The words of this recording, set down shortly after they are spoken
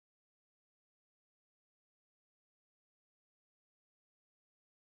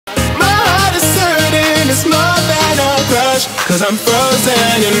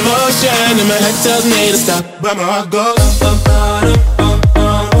head tells me to stop, but my heart goes.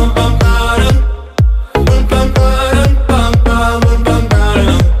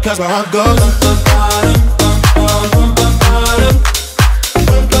 Cause my heart goes.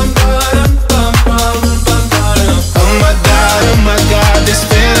 Oh my God, this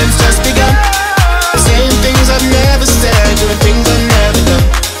feeling's just begun. Saying things I've never said, doing things I've never done.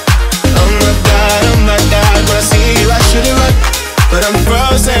 Oh my God, when I see you I should've run, but I'm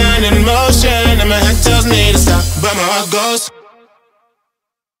frozen in motion and my head tells me to stop, but my heart goes.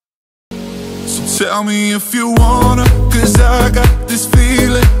 So tell me if you wanna, cause I got this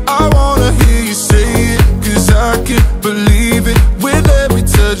feeling. I wanna hear you say it, cause I can't believe it. With every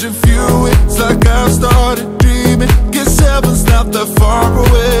touch of you, it's like I've started dreaming. Guess heaven's not that far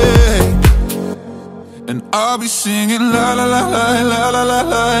away, and I'll be singing la la la la la la la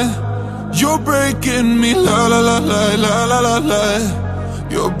la. You're breaking me la la la la la la la la.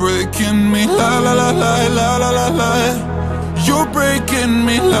 You're breaking me la la la la la la la la. You're breaking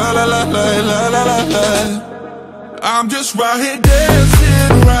me la la la la la la la la. I'm just right here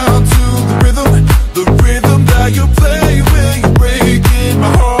dancing around to the rhythm that you play when you're breaking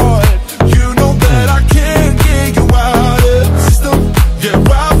my heart. You know that I can't get you out of the system. Yeah,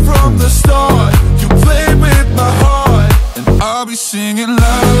 right from the start, you played with my heart, and I'll be singing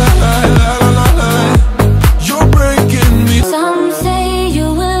la la la la la la la. You're breaking me. Some say you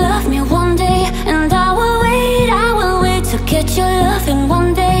will love me one day, and I will wait to get your loving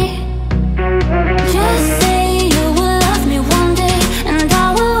one day. Just say you will love me one day, and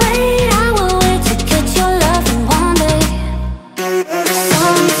I will wait to get your loving one day.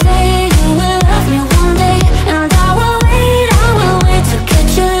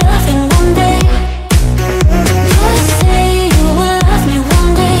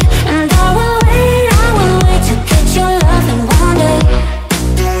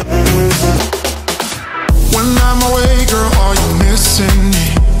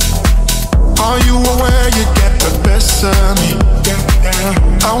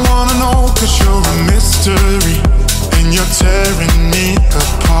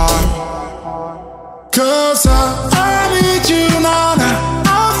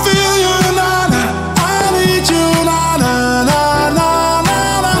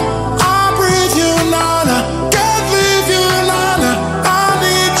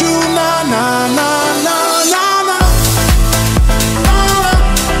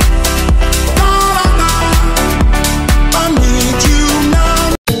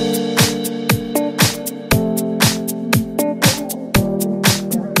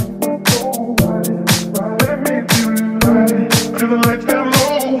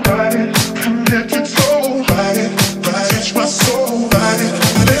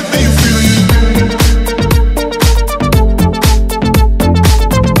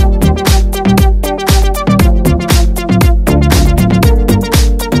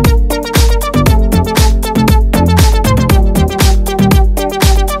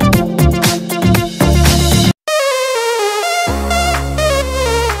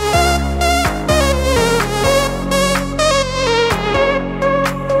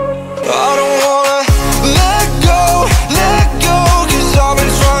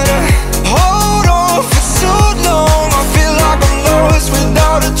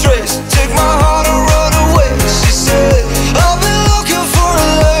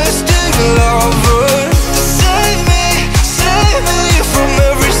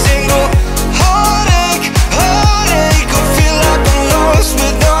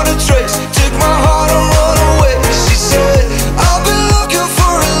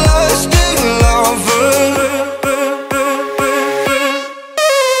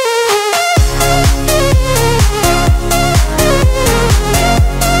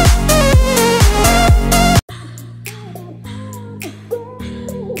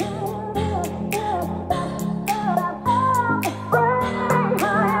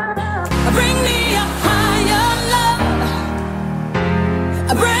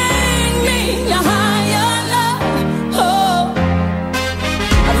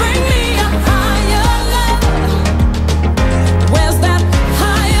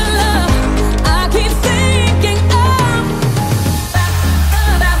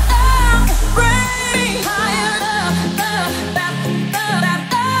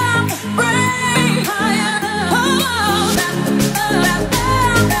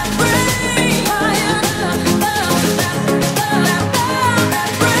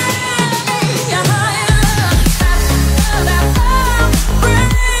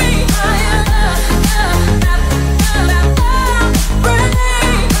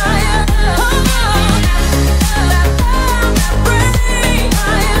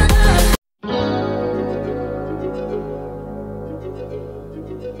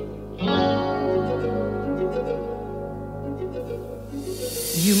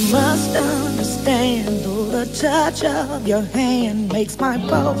 understand, though the touch of your hand makes my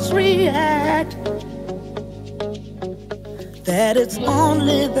pulse react, that it's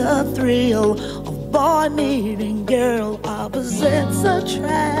only the thrill of boy meeting girl, opposites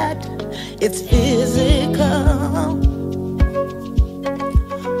attract. It's physical,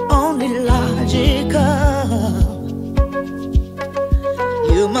 only logical.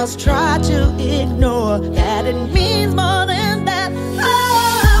 You must try to ignore that it means more than that.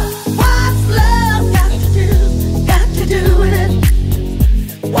 Oh, what's love got to do with it?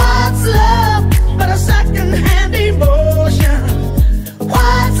 What's love but a second-hand emotion?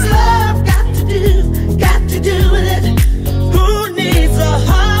 What's love got to do with it? Who needs a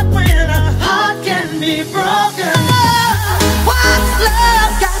heart when a heart can be broken? Oh, what's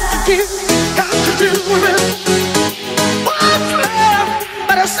love got to do with it? What's love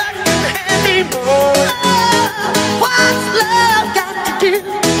but a second-hand emotion? What's love got to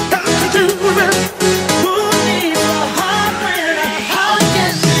do with it? Who needs a heart when a heart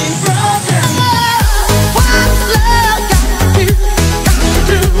can be broken? What's love got to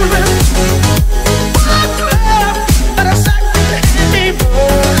do with it? What's love but a second-hand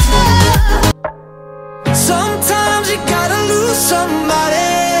emotion? Sometimes you gotta lose somebody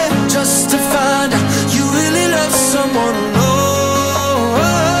just to find out you really love someone.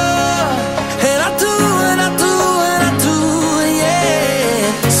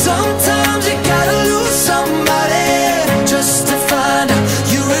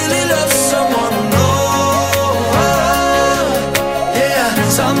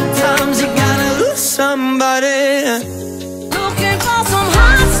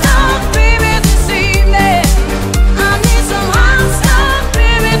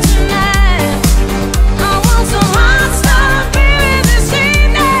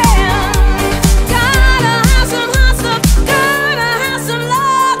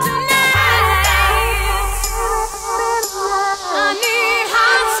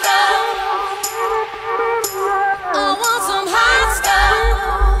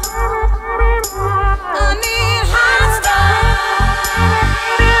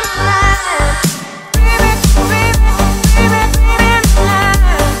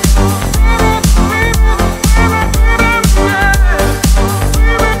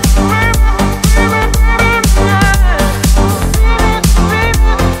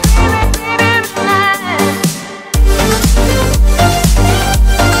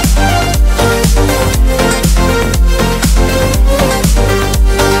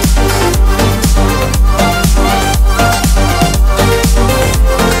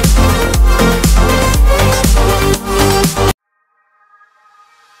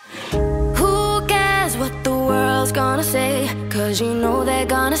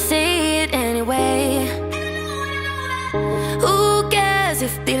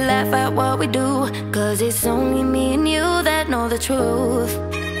 If they laugh at what we do, 'cause it's only me and you that know the truth.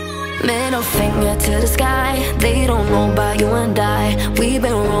 Middle finger to the sky, they don't know about you and I. We've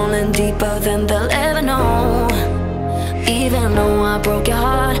been rolling deeper than they'll ever know. Even though I broke your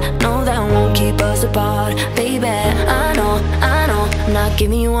heart, no, that won't keep us apart. Baby, I know, I'm not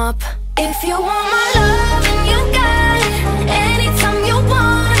giving you up. If you want my love, then you got it. Anytime you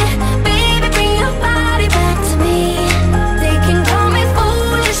want it, baby, bring your body back to me. They can call me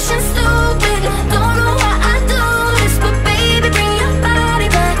foolish and stupid, don't know why I do this, but baby, bring your body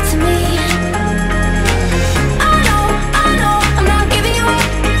back to me. I know, I'm not giving you up.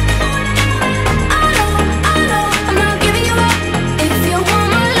 I know, I'm not giving you up. If you want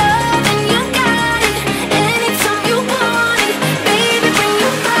my love, then you got it. Anytime you want it, baby, bring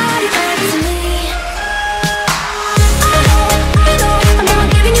your body back to me. I know, I'm not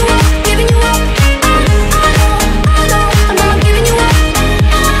giving you up, giving you up. I know, I'm not giving you up.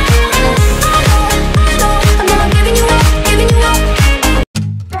 I know, I'm not giving you up, giving you up.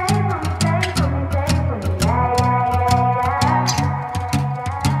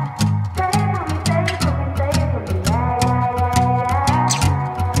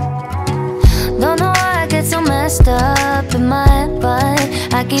 Don't know why I get so messed up in my head, but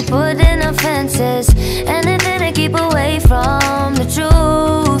I keep putting up fences, anything to keep away from the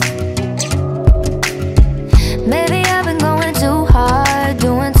truth. Maybe I've been going too hard,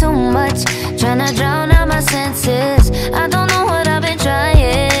 doing too much, trying to drown out my senses. I don't know what I've been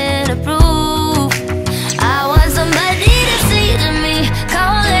trying to prove. I want somebody to see to me,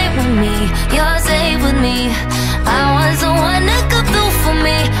 call it with me, you're safe with me. I want someone that could do for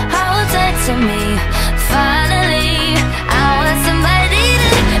me, hold tight to me. Finally, I want somebody to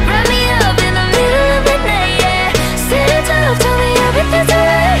wrap me up in the middle of the night, yeah. Stand up, tell me everything's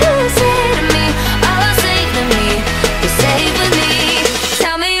alright.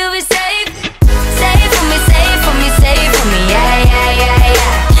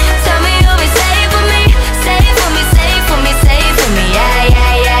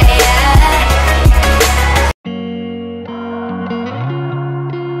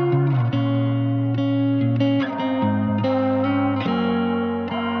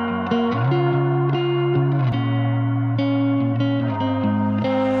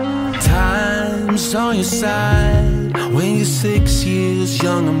 always on your side when you're 6 years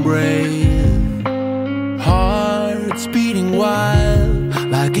young and brave. Hearts beating wild,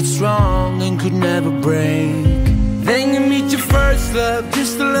 like it's wrong and could never break. Then you meet your first love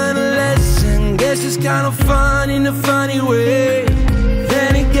just to learn a lesson. Guess it's kind of fun in a funny way.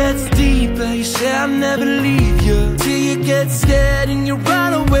 Then it gets deeper, you say I'll never leave you, till you get scared and you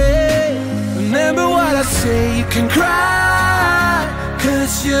run away. Remember what I say, you can cry,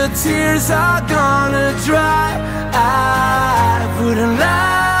 'cause your tears are gonna dry. I wouldn't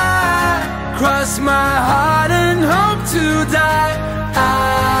lie, cross my heart and hope to die.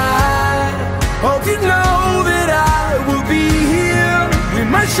 I hope you know that I will be here with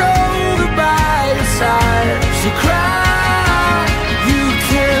my shoulder by your side. So cry, you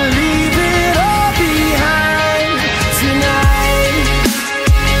can leave it all behind tonight.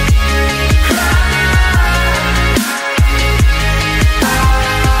 Cry.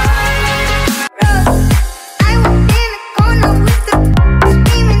 I was in the corner with the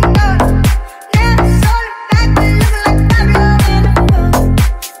screaming daughter. Never saw the back, but looking like Pablo in a photo.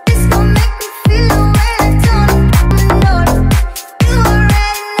 This gon' make me feel the way I told him I'm an order. You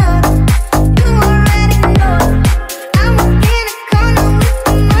already know, you already know. I was in the corner with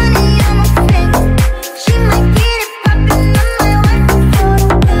the money on my finger. She might get it poppin', I might wipe the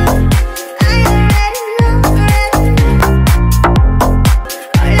photo. I already know, already know.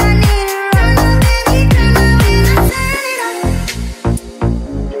 All I need is run up anytime when I turn it on.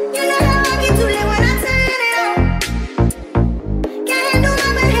 You know how I get too lit when I turn it on. Can't handle my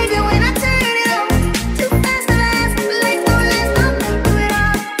behavior when I turn it on. Too fast to last, but life don't last, I'll make through it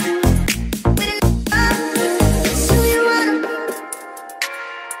all. With an it's who you wanna be.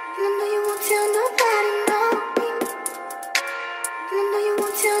 And I know you won't tell nobody, no. And I know you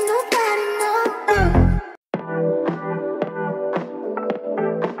won't tell nobody, no.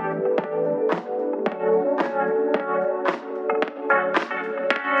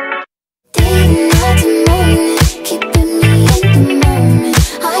 Didn't have to moan it, keeping me in the moment.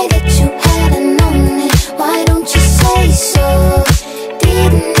 I that you hadn't known it, why don't you say so?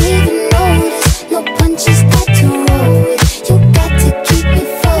 Didn't even notice, no punches got to roll with. You got to keep me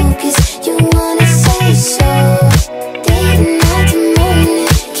focused, you wanna say so. Didn't have to moan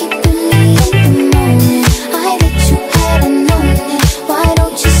it, keeping me in the moment. I that you hadn't known it, why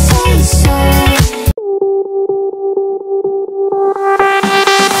don't you say so?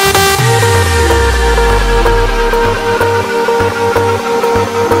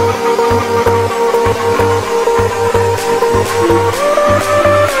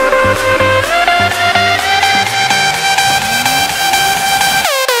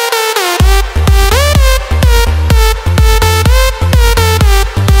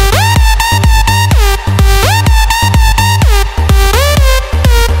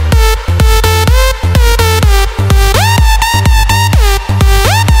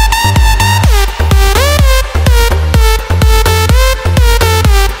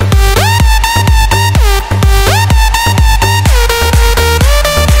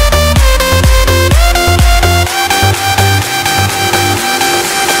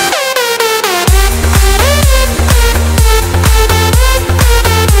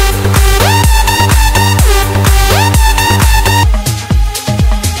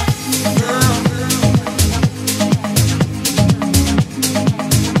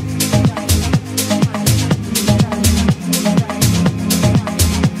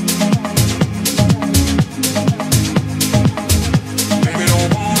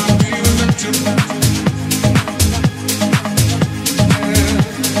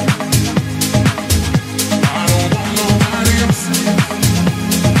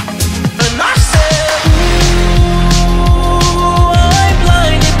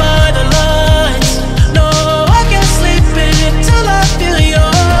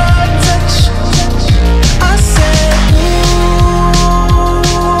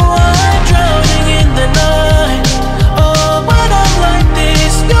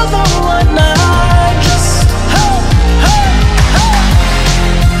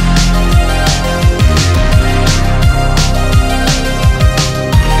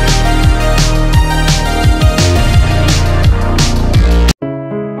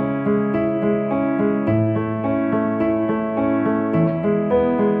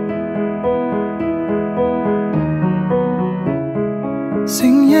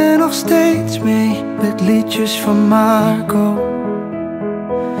 Zing je nog steeds mee met liedjes van Marco?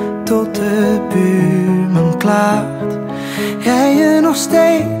 Tot de buurman klaagt. Rij je nog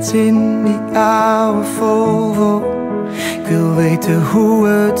steeds in die oude Volvo? Ik wil weten hoe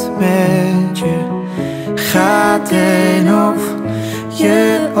het met je gaat en of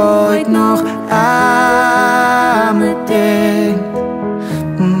je ooit nog aan me denkt.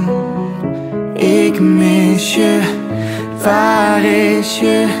 Ik mis je, waar is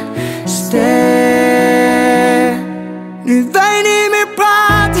je ster? Nu wij niet meer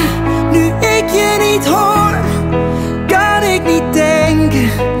praten, nu ik je niet hoor, kan ik niet denken,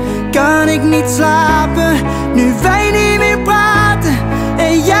 kan ik niet slapen. Nu wij niet meer praten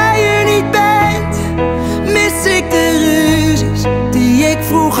en jij er niet bent, mis ik de ruzies die ik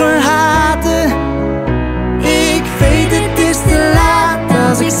vroeger haatte. Ik weet het is te laat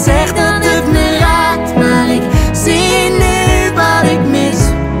als ik zeg dat het me raakt, maar ik zie nu wat ik mis,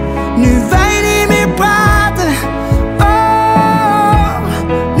 nu wij niet meer praten. Oh,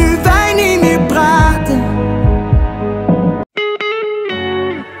 nu wij niet meer praten.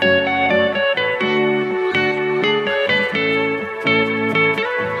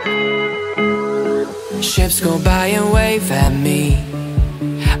 Ships go by and wave at me.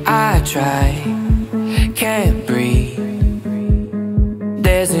 I try, can't breathe.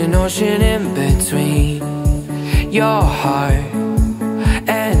 There's an ocean in between your heart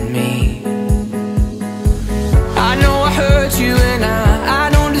and me. I know I hurt you and I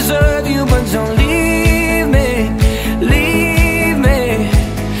don't deserve you, but don't leave me, leave me.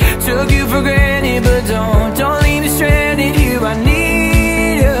 Took you for granted, but don't leave me stranded here. I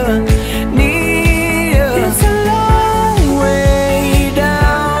need you, need you. It's a long way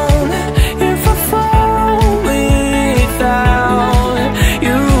down if I fall without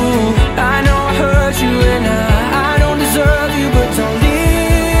you. I know I hurt you and I don't deserve you, but don't leave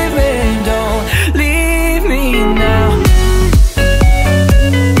me now.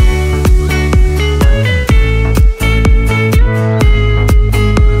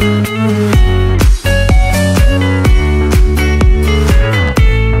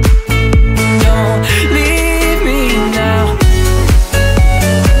 Don't leave me now.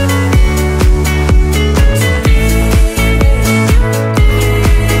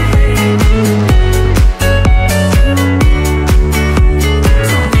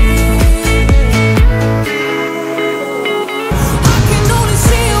 I can only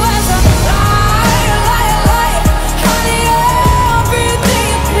see you as a liar, liar, liar. Honey, everything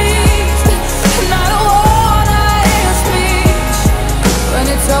you please, and I don't wanna hear speech when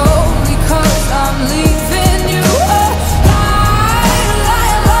it's only 'cause I'm leaving you. Oh, liar,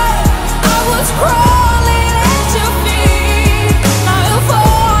 liar, liar. I was crawling at your feet, now you're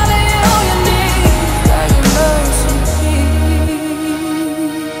falling on your knees, begging mercy,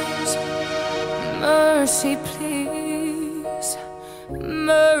 please. Mercy, please.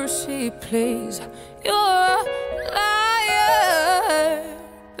 Mercy, please. You're a liar,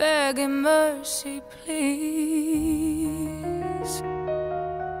 begging mercy, please.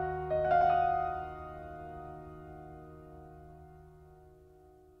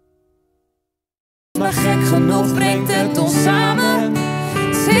 Maar gek genoeg brengt het ons samen.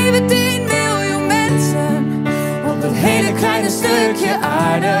 17 miljoen mensen op een hele kleine stukje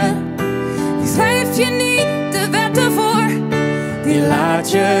aarde. Die schrijft je niet de wetten voor, Die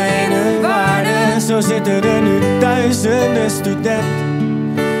laat je in hun waarde. Zo zitten er nu duizenden studenten.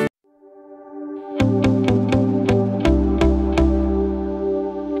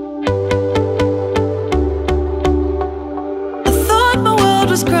 I thought my world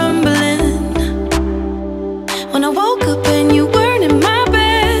was crumbling when I woke up and you weren't in my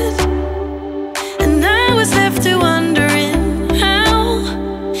bed, and I was left to wondering how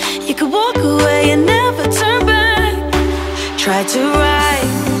you could walk away and never turn back. Tried to right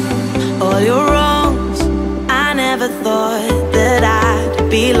all your wrongs. I never thought that I'd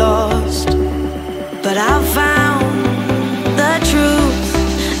be lost, but I found the truth.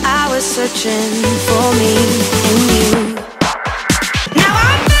 I was searching for me in you. Now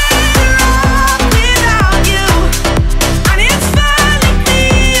I'm better off without you, and it's finally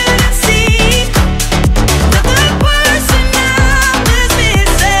clear to see that the person I was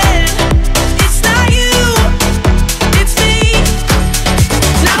missing, it's not you, it's me.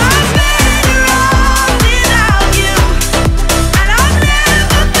 Now I'm better off without you, and I've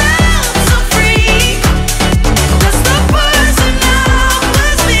never felt so free. 'Cause the person I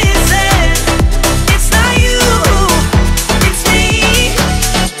was missing, it's not you.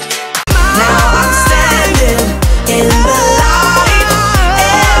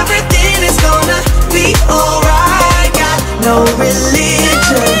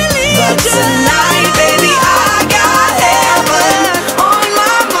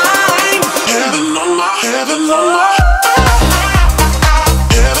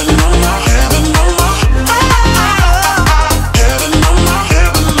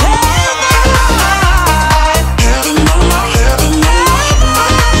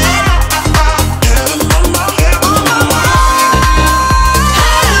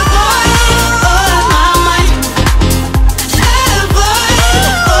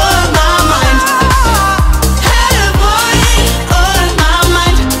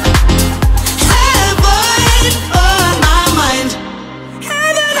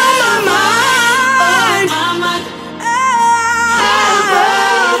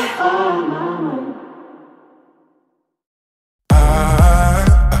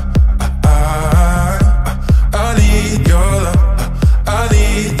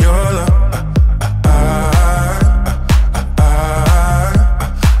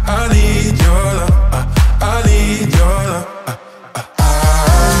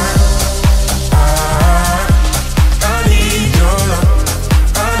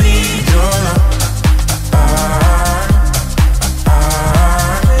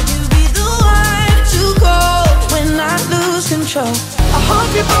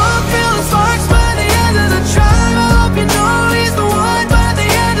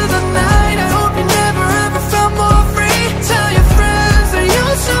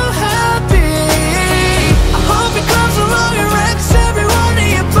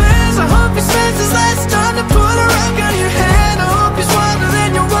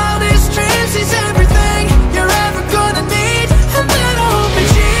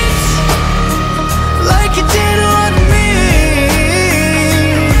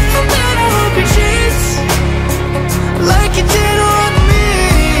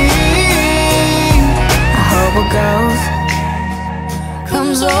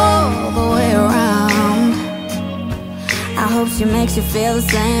 makes you feel the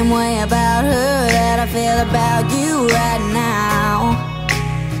same way about her that I feel about you right now.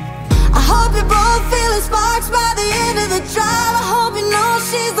 I hope you're both feeling sparks by the end of the drive. I hope you know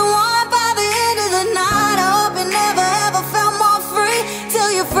she's the one by the end of the night. I hope you never ever felt more free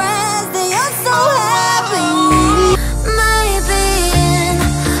till your friend